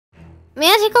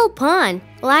Magical pond,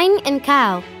 lion and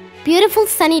cow. Beautiful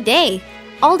sunny day.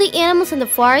 All the animals in the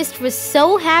forest were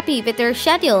so happy with their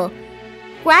schedule.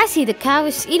 Grassy the cow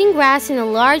was eating grass in a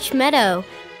large meadow.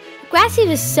 Grassy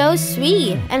was so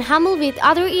sweet and humble with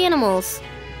other animals.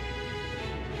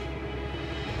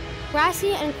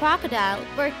 Grassy and Crocodile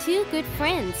were two good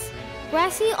friends.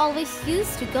 Grassy always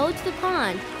used to go to the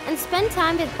pond and spend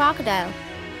time with Crocodile.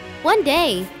 One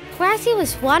day, Grassy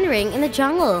was wandering in the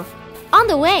jungle. On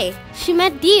the way, she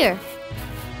met Deer.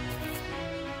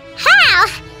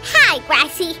 Hi,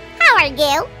 Grassy. How are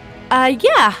you?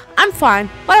 Yeah, I'm fine.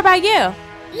 What about you?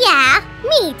 Yeah,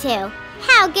 me too.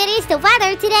 How good is the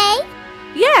weather today?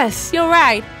 Yes, you're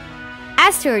right.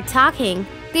 As they were talking,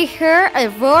 they heard a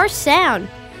roar sound.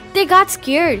 They got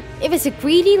scared. It was a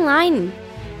greedy lion.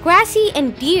 Grassy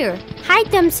and Deer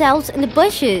hide themselves in the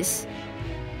bushes.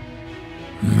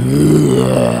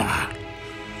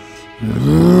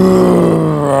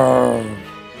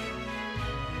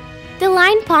 The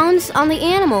lion pounced on the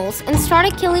animals and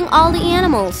started killing all the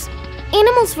animals.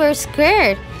 Animals were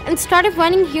scared and started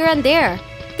running here and there.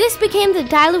 This became the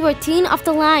daily routine of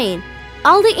the lion.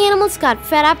 All the animals got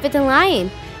fed up with the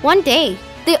lion. One day,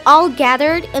 they all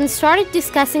gathered and started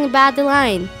discussing about the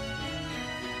lion.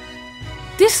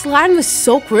 This lion was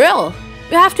so cruel.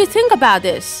 We have to think about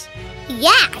this.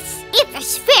 Yes, it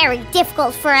was very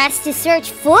difficult for us to search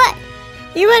food.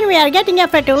 Even we are getting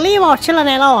afraid to leave our children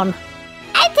alone.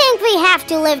 I think we have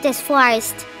to leave this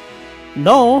forest.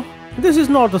 No, this is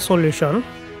not the solution.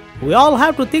 We all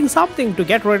have to think something to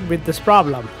get rid of this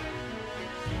problem.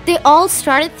 They all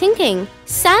started thinking.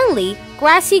 Suddenly,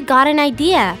 Grassy got an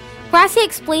idea. Grassy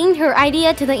explained her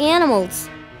idea to the animals.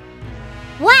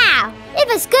 Wow, it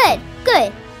was good.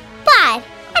 But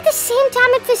at the same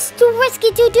time, it was too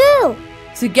risky to do.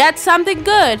 To get something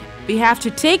good, we have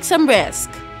to take some risk.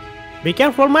 Be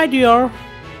careful, my dear.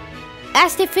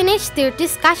 As they finished their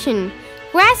discussion,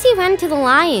 Grassy went to the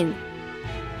lion.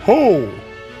 Oh,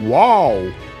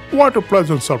 wow! What a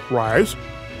pleasant surprise!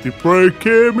 The prey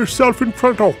came itself in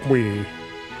front of me.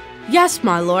 Yes,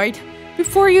 my lord.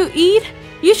 Before you eat,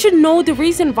 you should know the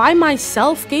reason why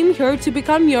myself came here to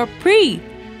become your prey.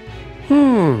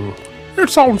 It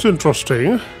sounds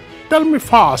interesting. Tell me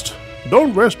fast.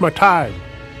 Don't waste my time.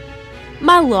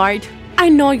 My lord, I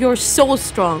know you're so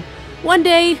strong. One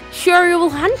day, sure you will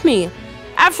hunt me.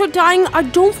 After dying, I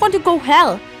don't want to go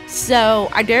hell, so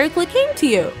I directly came to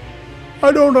you.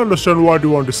 I don't understand what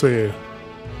you want to say.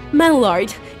 My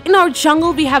lord, in our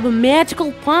jungle we have a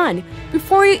magical pond.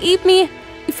 Before you eat me,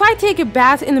 if I take a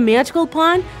bath in the magical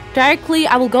pond, directly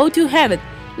I will go to heaven.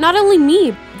 Not only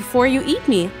me, before you eat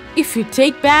me. If you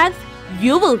take bath,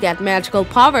 you will get magical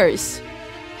powers.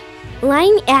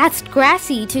 Lion asked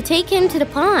Grassy to take him to the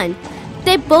pond.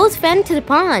 They both went to the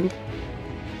pond.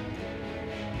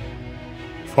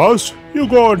 First, you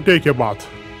go and take a bath.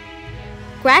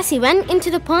 Grassy went into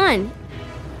the pond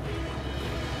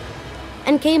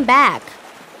and came back.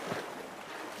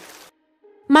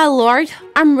 My lord,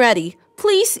 I'm ready.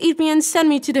 Please eat me and send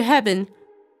me to the heaven.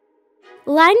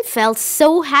 Lion felt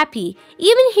so happy.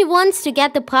 Even he wants to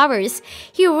get the powers.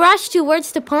 He rushed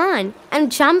towards the pond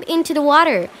and jumped into the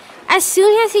water. As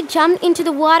soon as he jumped into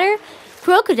the water,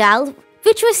 Crocodile,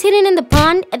 which was hidden in the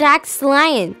pond, attacked the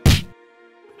lion.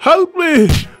 Help me!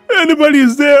 Anybody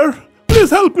is there?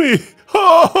 Please help me!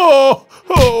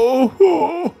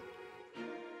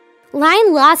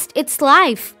 Lion lost its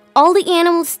life. All the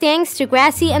animals thanks to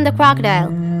Grassy and the crocodile.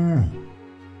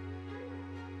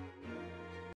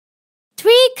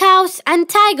 3 cows and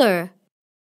tiger.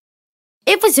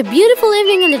 It was a beautiful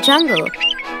evening in the jungle.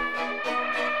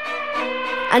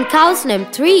 And cows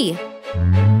named 3.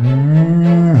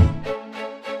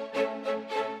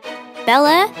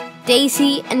 Bella,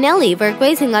 Daisy, and Nellie were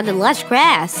grazing on the lush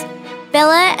grass.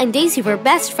 Bella and Daisy were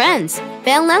best friends,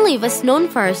 while Nellie was known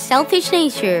for her selfish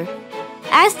nature.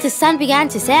 As the sun began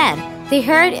to set, they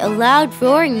heard a loud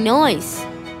roaring noise.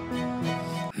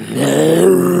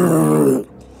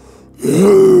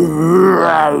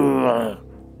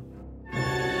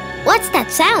 What's that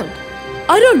sound?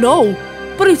 I don't know,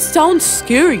 but it sounds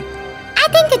scary. I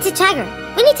think it's a tiger.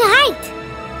 We need to hide.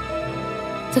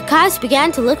 The cows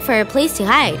began to look for a place to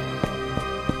hide.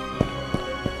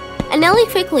 And Nellie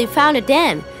quickly found a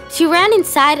den. She ran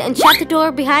inside and shut the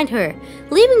door behind her,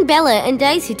 leaving Bella and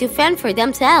Daisy to fend for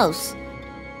themselves.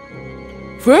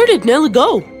 Where did Nellie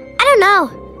go? I don't know,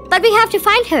 but we have to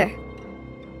find her.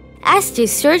 As they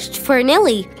searched for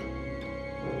Nellie,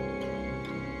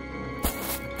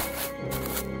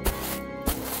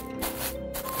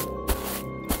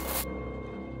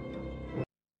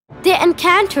 they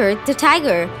encountered the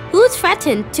tiger, who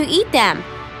threatened to eat them.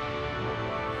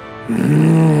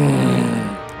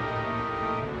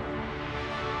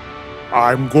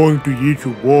 I'm going to eat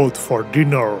you both for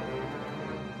dinner.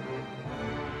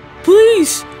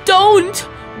 Please, don't!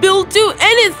 Bill, do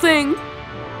anything!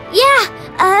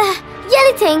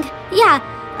 Anything.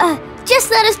 Just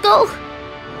let us go.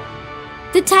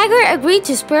 The tiger agreed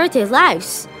to spare their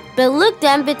lives, but Luke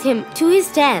then with him to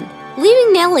his den,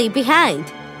 leaving Nellie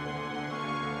behind.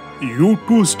 You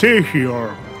two stay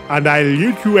here, and I'll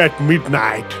eat you at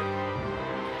midnight.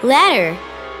 Later,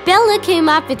 Bella came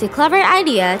up with a clever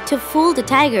idea to fool the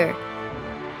tiger.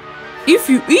 If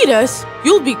you eat us,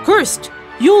 you'll be cursed.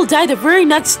 You'll die the very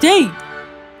next day.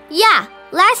 Yeah,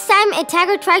 last time a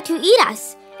tiger tried to eat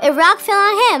us. A rock fell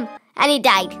on him, and he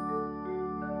died.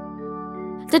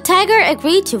 The tiger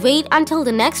agreed to wait until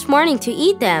the next morning to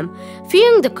eat them,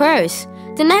 fearing the curse.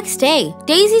 The next day,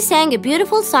 Daisy sang a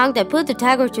beautiful song that put the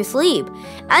tiger to sleep,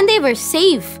 and they were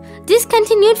safe. This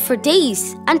continued for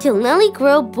days until Nellie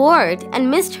grew bored and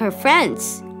missed her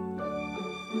friends.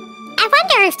 I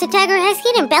wonder if the tiger has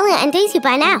eaten Bella and Daisy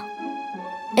by now.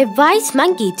 A wise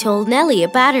monkey told Nellie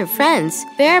about her friends'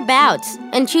 whereabouts,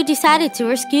 and she decided to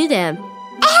rescue them.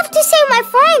 I have to save my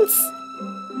friends.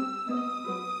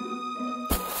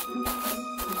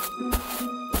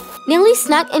 Nellie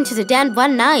snuck into the den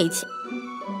one night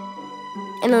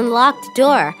and unlocked the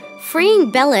door,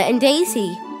 freeing Bella and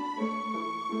Daisy.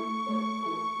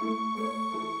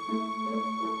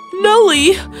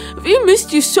 Nellie, we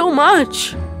missed you so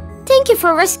much. Thank you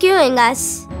for rescuing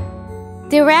us.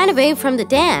 They ran away from the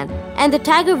den, and the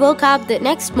tiger woke up the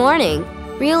next morning,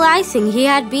 realizing he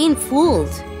had been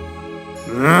fooled.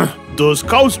 Those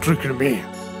cows tricked me.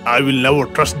 I will never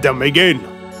trust them again.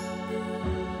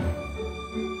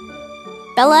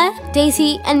 Bella,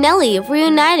 Daisy, and Nellie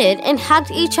reunited and hugged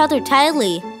each other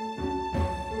tightly.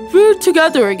 We're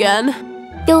together again.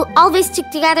 They'll always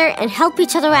stick together and help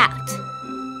each other out.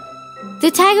 The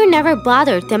tiger never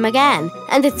bothered them again,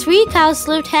 and the three cows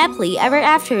lived happily ever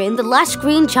after in the lush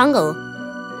green jungle.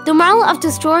 The moral of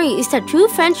the story is that true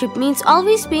friendship means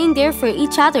always being there for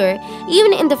each other,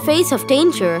 even in the face of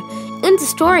danger. In the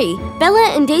story,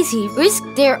 Bella and Daisy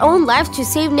risked their own lives to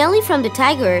save Nellie from the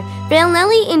tiger, while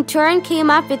Nellie in turn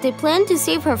came up with a plan to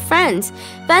save her friends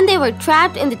when they were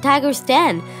trapped in the tiger's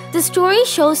den. The story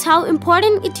shows how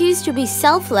important it is to be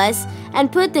selfless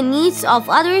and put the needs of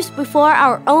others before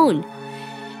our own.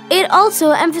 It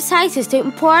also emphasizes the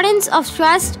importance of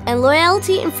trust and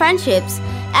loyalty in friendships,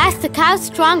 as the cow's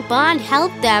strong bond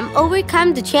helped them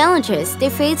overcome the challenges they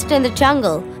faced in the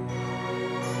jungle.